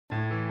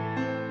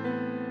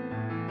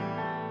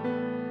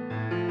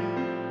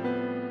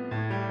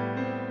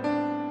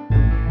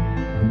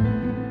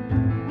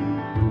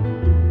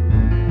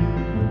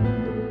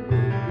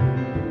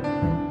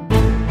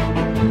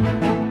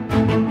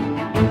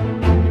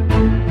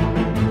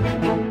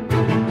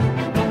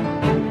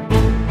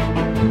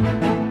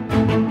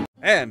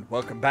And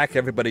welcome back,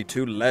 everybody,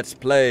 to Let's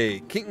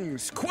Play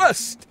King's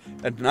Quest,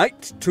 A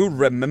Night to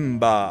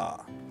Remember.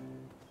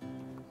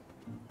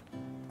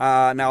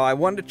 Now I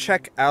wanted to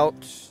check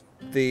out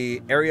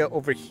the area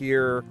over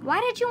here.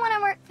 Why did you want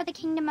to work for the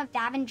Kingdom of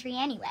Daventry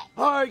anyway?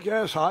 I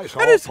guess I saw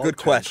That is a good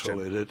potential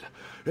question. in it.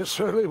 It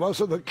certainly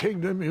wasn't the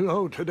kingdom you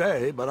know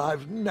today, but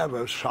I've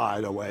never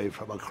shied away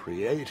from a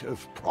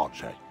creative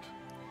project.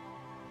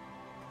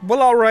 Well,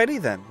 alrighty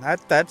then.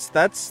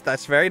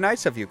 That's very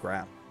nice of you,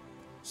 Graham.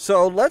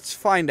 So let's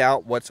find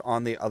out what's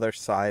on the other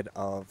side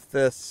of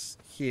this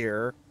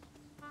here.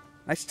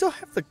 I still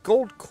have the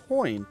gold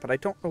coin, but I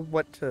don't know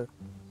what to...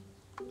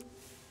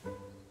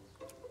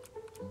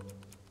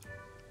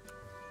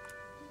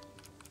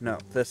 No,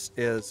 this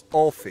is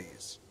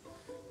Ulfie's.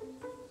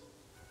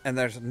 And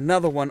there's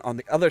another one on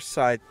the other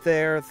side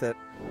there that...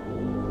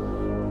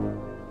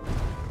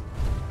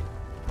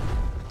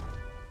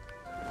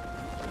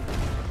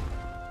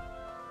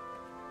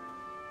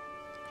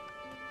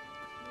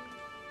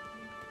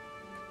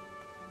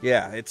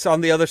 Yeah, it's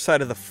on the other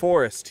side of the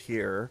forest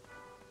here.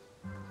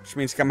 Which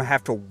means I'm going to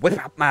have to whip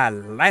out my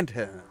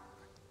lantern.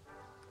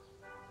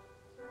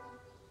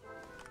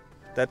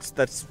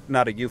 That's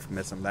not a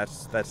euphemism. I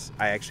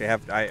actually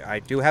have, I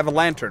do have a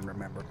lantern,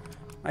 remember.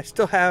 I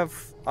still have,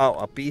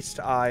 a beast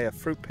eye, a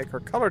fruit picker,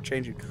 color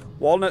changing,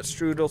 walnut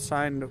strudel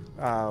sign,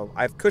 I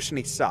have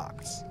cushiony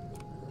socks.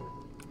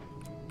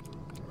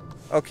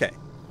 Okay,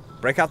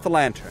 break out the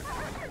lantern.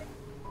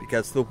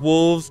 Because the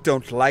wolves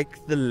don't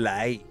like the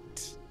light.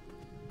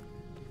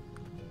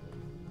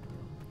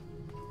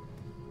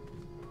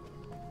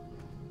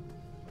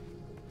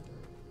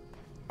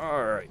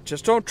 Alright,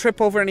 just don't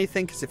trip over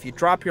anything, because if you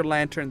drop your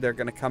lantern, they're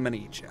going to come and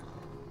eat you.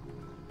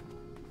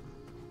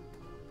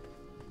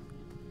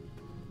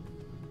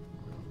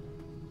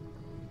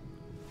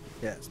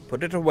 Yes,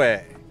 put it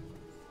away.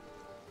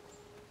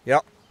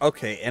 Yep,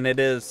 okay, and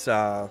it is,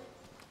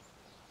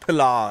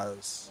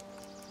 Pilar's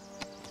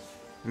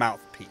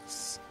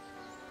mouthpiece.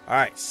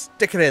 Alright,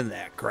 stick it in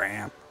there,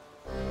 Graham.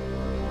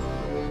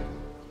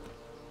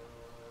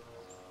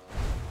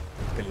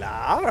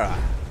 Pilar?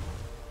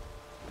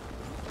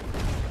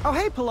 Oh,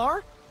 hey,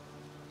 Pilar.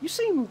 You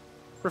seem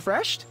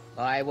refreshed.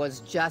 I was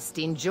just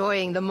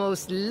enjoying the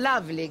most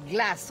lovely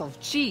glass of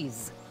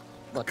cheese.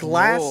 But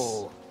Glass?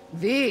 no,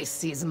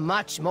 this is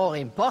much more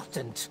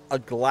important. A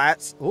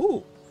glass...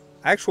 Ooh.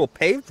 Actual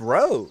paved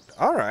road.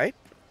 Alright.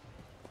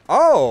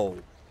 Oh.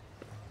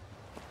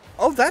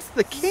 Oh, that's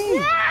the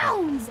king.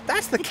 Sounds!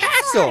 That's the castle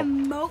castle. had a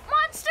moat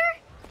monster?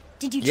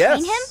 Did you Yes.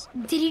 train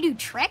him? Did he do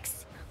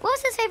tricks? What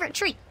was his favorite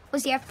treat?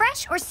 Was he a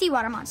fresh or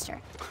seawater monster?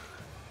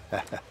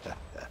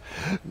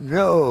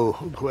 No,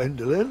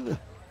 Gwendolyn.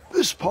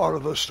 This part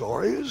of the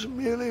story is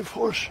merely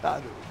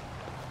foreshadowing.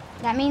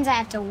 That means I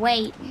have to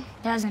wait,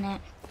 doesn't it?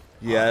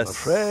 Yes. I'm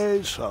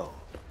afraid so.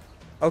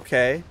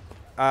 Okay.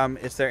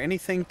 Is there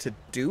anything to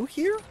do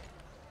here?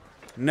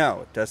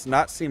 No, it does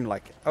not seem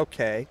like it.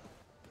 Okay.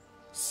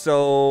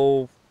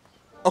 So...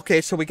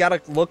 Okay, so we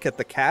gotta look at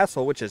the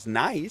castle, which is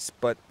nice,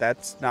 but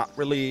that's not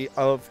really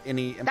of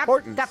any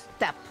importance. Tap,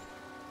 tap, tap.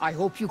 I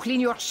hope you clean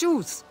your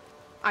shoes.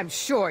 I'm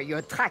sure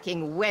you're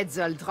tracking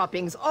Wetzel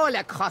droppings all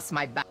across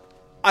my back.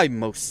 I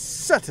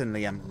most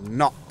certainly am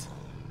not.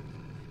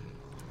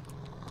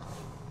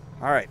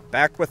 Alright,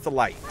 back with the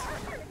light.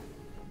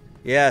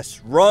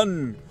 Yes,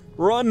 run!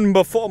 Run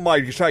before my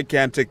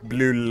gigantic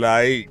blue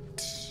light.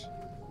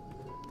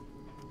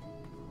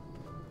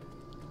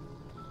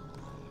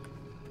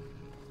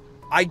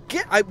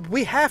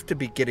 We have to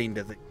be getting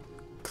to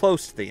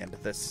close to the end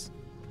of this.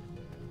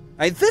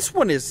 This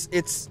one is,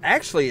 it's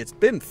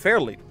been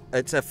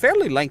it's a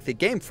fairly lengthy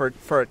game for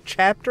a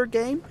chapter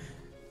game.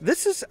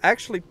 This is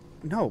actually,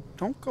 no,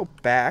 don't go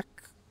back.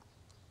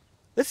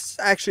 This is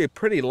actually a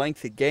pretty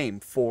lengthy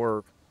game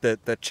for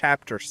the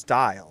chapter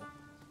style.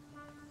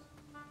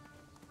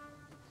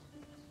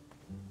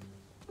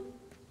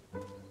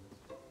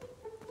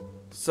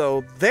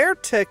 So they're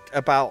ticked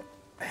about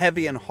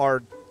heavy and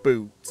hard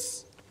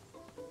boots.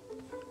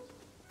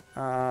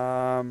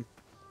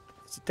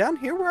 Is it down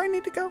here where I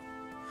need to go?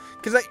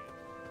 Because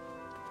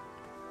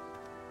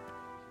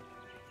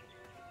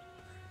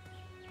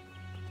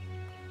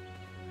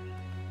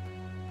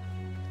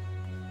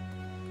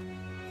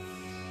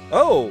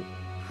Oh,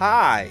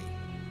 hi.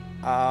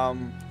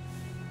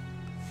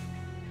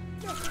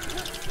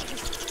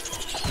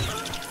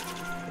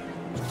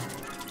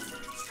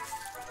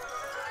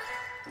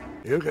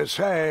 You could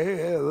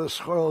say the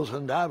squirrels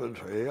in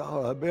Daventry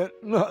are a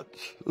bit nuts.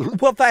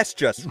 Well, that's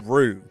just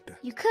rude.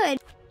 You could.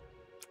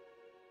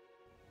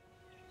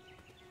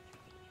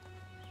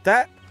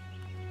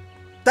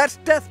 That's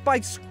death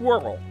by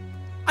squirrel.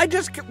 I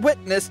just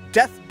witnessed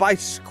death by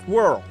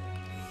squirrel.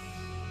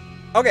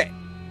 Okay.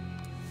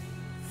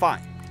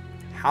 Fine.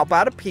 How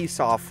about a peace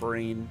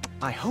offering?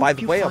 I hope by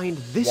the you way find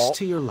of this Walt?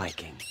 to your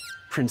liking,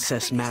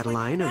 Princess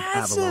Madeline of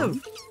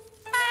Avalon.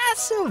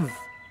 Massive!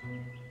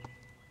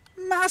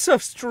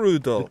 Massive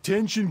strudel. The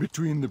tension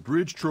between the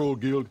Bridge Troll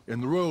Guild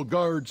and the Royal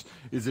Guards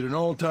is at an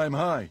all-time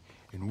high,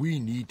 and we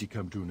need to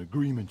come to an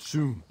agreement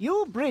soon.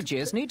 You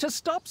bridges need to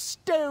stop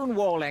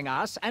stonewalling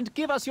us and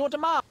give us your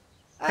demand.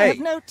 I Hey. have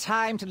no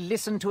time to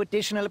listen to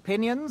additional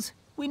opinions.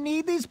 We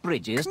need these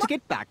bridges to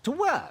get back to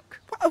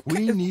work.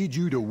 We need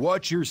you to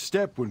watch your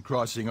step when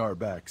crossing our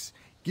backs.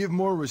 Give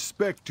more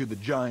respect to the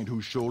giant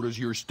whose shoulders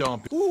you're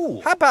stomping. Ooh,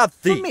 How about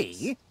for these?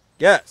 me?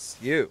 Yes,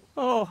 you.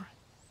 Oh,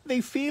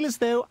 they feel as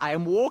though I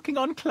am walking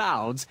on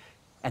clouds.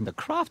 And the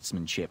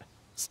craftsmanship,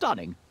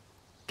 stunning.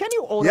 Can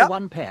you order Yep.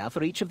 one pair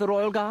for each of the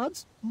royal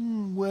guards?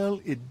 Well,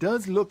 it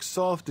does look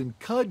soft and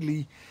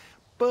cuddly,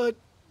 but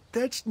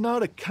that's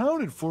not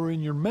accounted for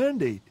in your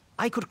mandate.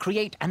 I could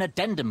create an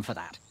addendum for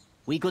that.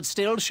 We could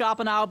still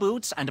sharpen our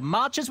boots and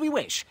march as we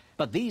wish,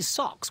 but these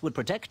socks would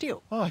protect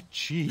you. Ah,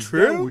 gee,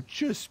 True? that would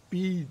just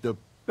be the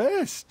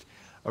best.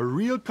 A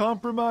real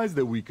compromise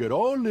that we could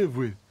all live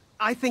with.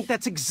 I think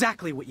that's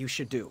exactly what you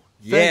should do.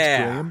 Yeah.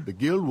 Thanks, Graham. The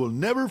guild will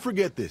never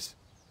forget this.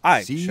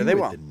 I'm See sure you they at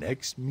won't. the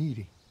next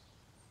meeting.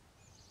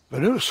 The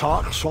new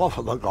socks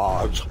soften the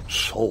guards'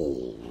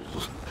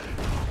 souls.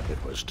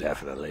 It was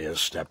definitely a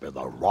step in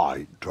the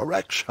right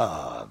direction.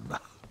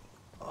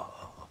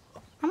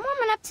 I'm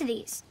warming up to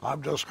these.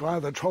 I'm just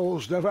glad the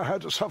trolls never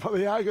had to suffer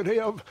the agony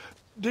of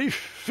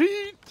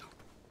defeat.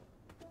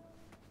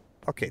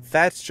 Okay,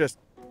 that's just...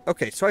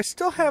 Okay, so I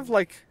still have,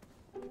 like...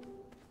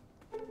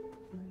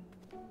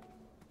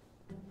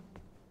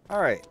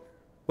 Alright.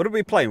 What are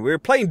we playing? We were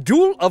playing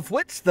Duel of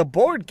Wits, the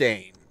board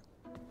game.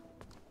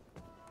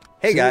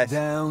 Hey, guys. Sit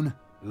down.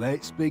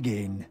 Let's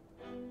begin.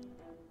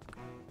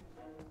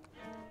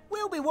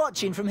 We'll be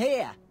watching from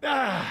here.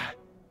 Ah,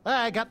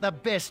 I got the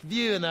best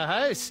view in the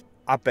house.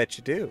 I bet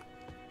you do.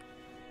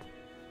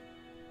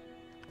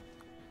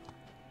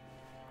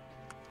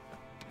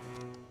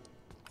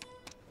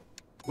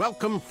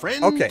 Welcome,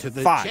 friend, Okay, to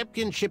the fine.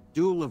 Championship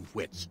Duel of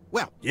Wits.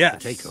 Well, Yes.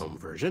 the take-home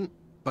version.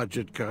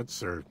 Budget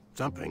cuts or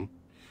something.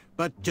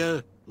 But,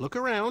 look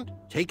around,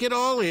 take it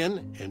all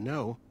in, and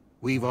know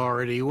we've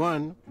already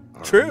won.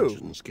 Our True.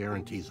 allegiance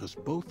guarantees us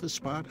both a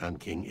spot on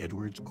King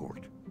Edward's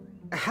court.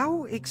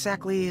 How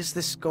exactly is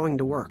this going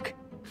to work?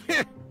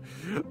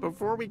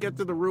 Before we get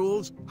to the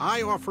rules,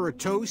 I offer a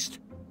toast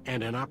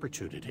and an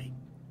opportunity.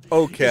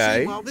 Okay.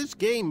 You see, while this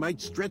game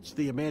might stretch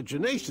the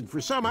imagination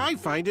for some, I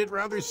find it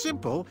rather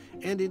simple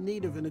and in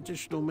need of an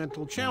additional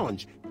mental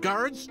challenge.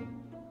 Guards,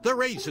 the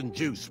raisin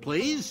juice,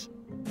 please.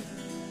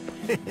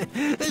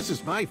 This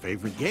is my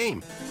favorite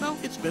game. Well,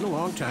 it's been a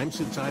long time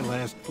since I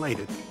last played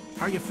it.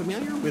 Are you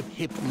familiar with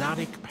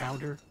hypnotic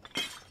powder?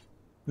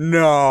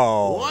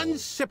 No. One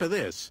sip of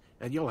this,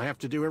 and you'll have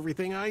to do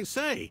everything I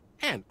say.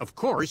 And, of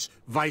course,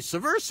 vice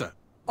versa.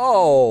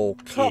 Oh,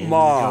 come In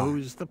on.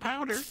 goes the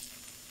powder.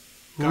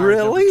 Guard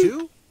Really? number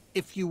 2,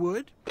 if you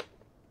would.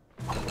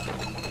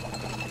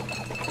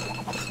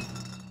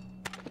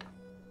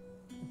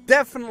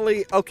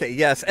 Definitely. Okay,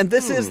 yes. And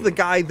this is the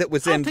guy that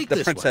was I'll in take The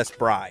this Princess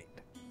Bride.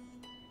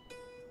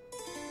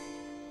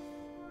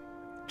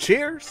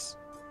 Cheers.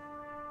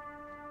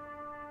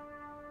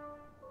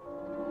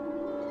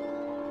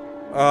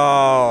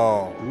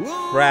 Oh,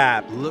 Whoa,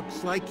 crap.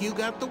 Looks like you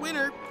got the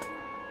winner.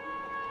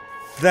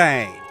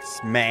 Thanks,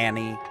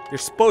 Manny. You're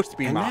supposed to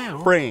be And my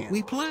now friend.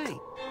 we play.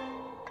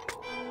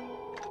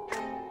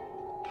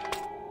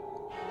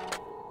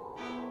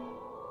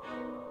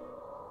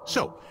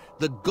 So,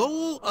 the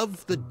goal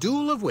of the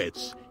Duel of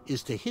Wits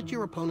is to hit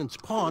your opponent's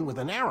pawn with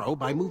an arrow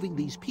by moving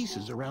these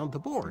pieces around the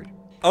board.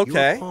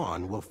 Okay. Your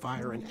pawn will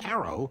fire an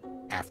arrow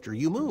after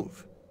you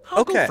move. I'll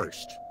Okay. go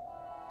first.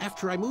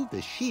 After I move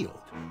the shield,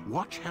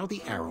 watch how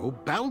the arrow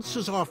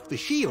bounces off the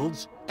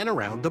shields and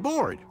around the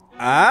board.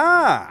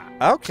 Ah,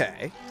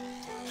 okay.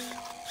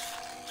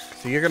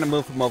 So you're going to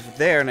move him over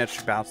there, and it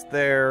should bounce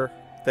there,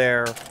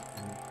 there,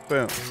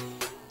 boom.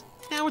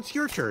 Now it's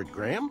your turn,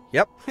 Graham.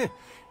 Yep.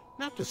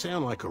 Not to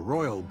sound like a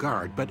royal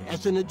guard, but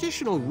as an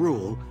additional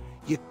rule,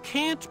 you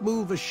can't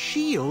move a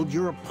shield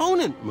your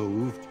opponent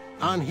moved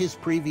on his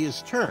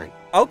previous turn.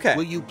 Okay.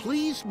 Will you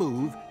please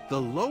move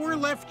the lower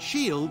left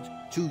shield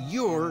to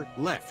your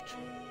left?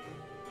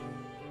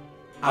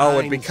 Oh,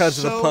 and I'm because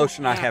of the so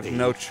potion, I have happy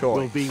no choice.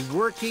 We'll be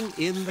working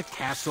in the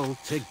castle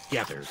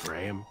together,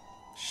 Graham.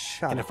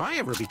 Shut And up. if I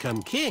ever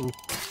become king,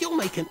 you'll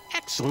make an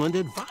excellent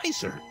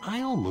advisor.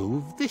 I'll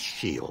move this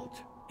shield,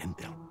 and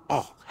they'll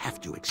all have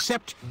to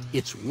accept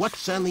it's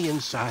what's on the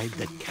inside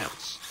that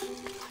counts.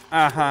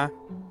 Uh-huh.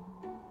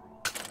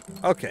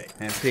 Okay,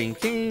 and ping,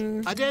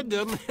 ping.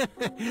 Addendum.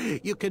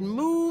 You can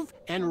move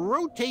and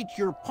rotate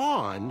your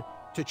pawn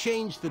to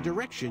change the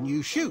direction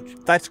you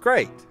shoot. That's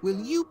great.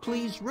 Will you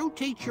please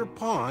rotate your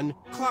pawn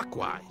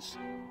clockwise?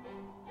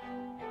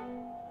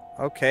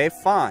 Okay,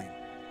 fine.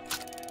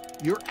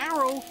 Your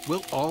arrow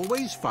will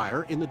always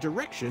fire in the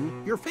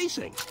direction you're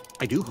facing.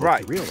 I do hope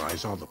Right. you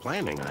realize all the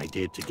planning I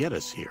did to get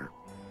us here.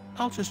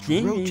 I'll just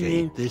Yeah.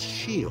 rotate this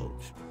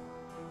shield.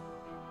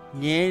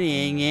 Yeah,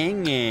 yeah,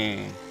 yeah,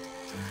 yeah.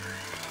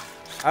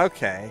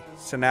 Okay,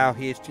 so now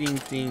he's ding,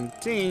 ding,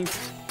 ding.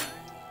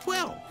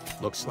 Well,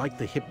 looks like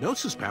the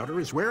hypnosis powder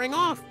is wearing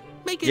off.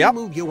 Make any Yep.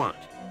 move you want.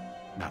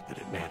 Not that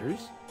it matters.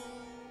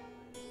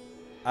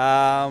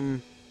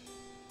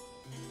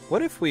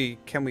 What if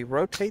can we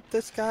rotate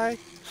this guy?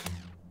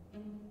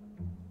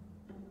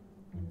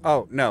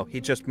 Oh, no,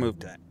 he just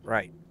moved that.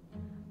 Right.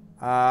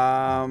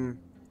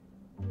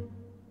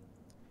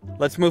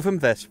 Let's move him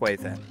this way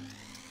then.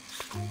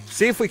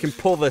 See if we can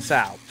pull this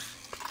out.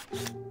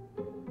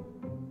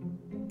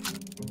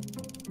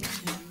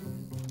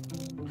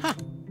 Huh.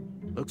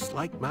 Looks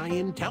like my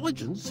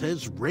intelligence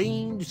has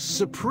reigned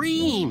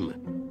supreme.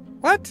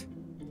 What?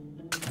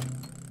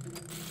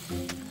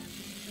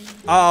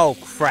 Oh,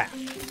 crap.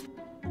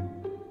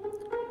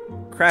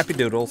 Crappy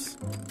doodles.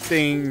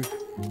 Ding.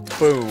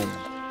 Boom.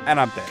 And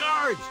I'm dead.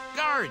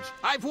 Guards,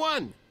 I've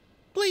won.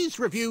 Please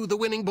review the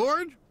winning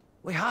board.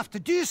 We have to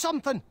do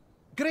something.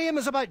 Graham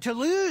is about to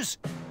lose.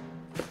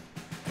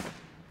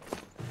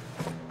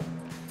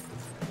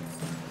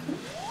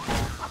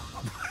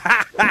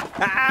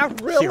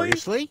 Really?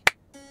 Seriously?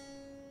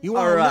 You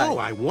all know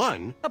I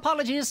won.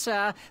 Apologies,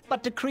 sir,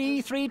 but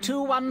Decree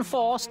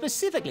 3214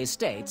 specifically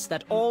states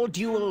that all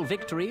duel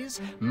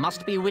victories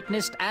must be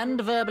witnessed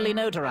and verbally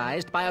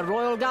notarized by a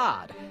royal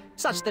guard,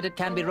 such that it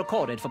can be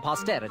recorded for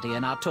posterity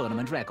in our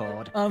tournament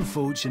record.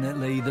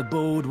 Unfortunately, the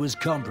board was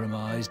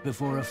compromised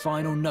before a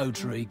final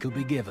notary could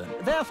be given.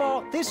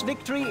 Therefore, this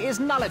victory is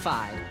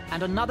nullified,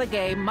 and another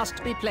game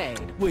must be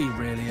played. We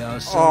really are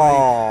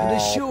sorry,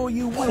 and assure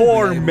you will be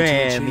able to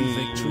Manny. achieve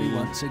victory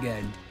once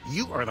again.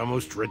 You are the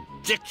most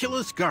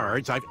ridiculous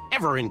guards I've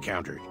ever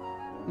encountered.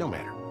 No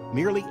matter.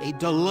 Merely a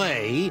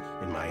delay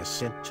in my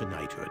ascent to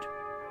knighthood.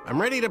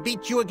 I'm ready to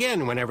beat you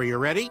again whenever you're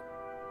ready.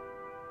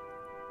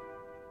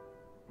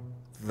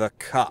 The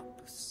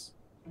cups.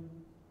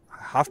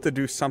 I have to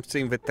do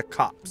something with the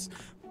cups.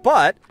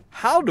 But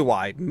how do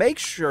I make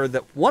sure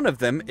that one of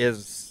them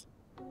is...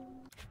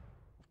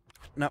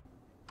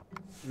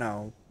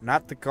 No,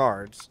 not the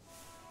guards.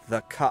 The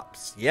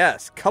cups.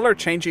 Yes, color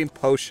changing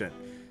potion.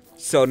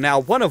 So now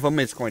one of them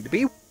is going to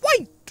be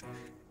white.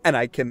 And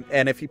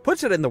if he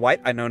puts it in the white,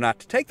 I know not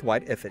to take the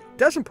white. If it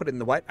doesn't put it in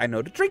the white, I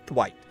know to drink the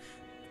white.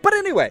 But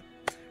anyway,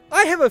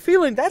 I have a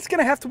feeling that's going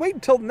to have to wait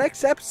until the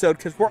next episode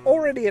because we're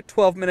already at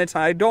 12 minutes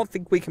and I don't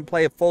think we can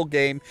play a full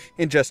game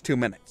in just 2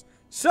 minutes.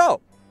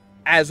 So,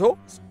 as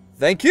always,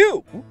 thank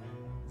you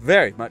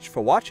very much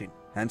for watching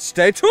and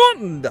stay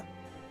tuned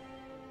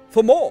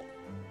for more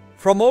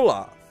from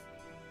Ollamh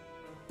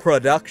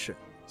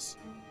Productions.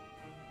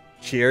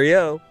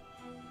 Cheerio.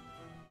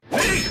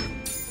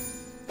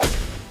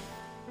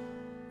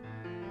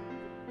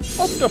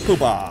 Up the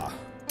poopa.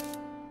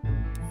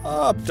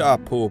 Up the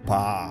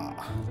poopa.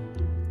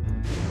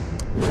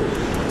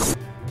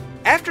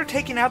 After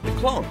taking out the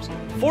clones,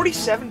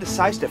 47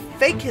 decides to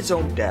fake his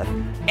own death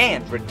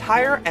and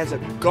retire as a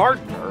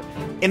gardener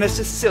in a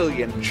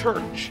Sicilian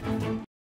church.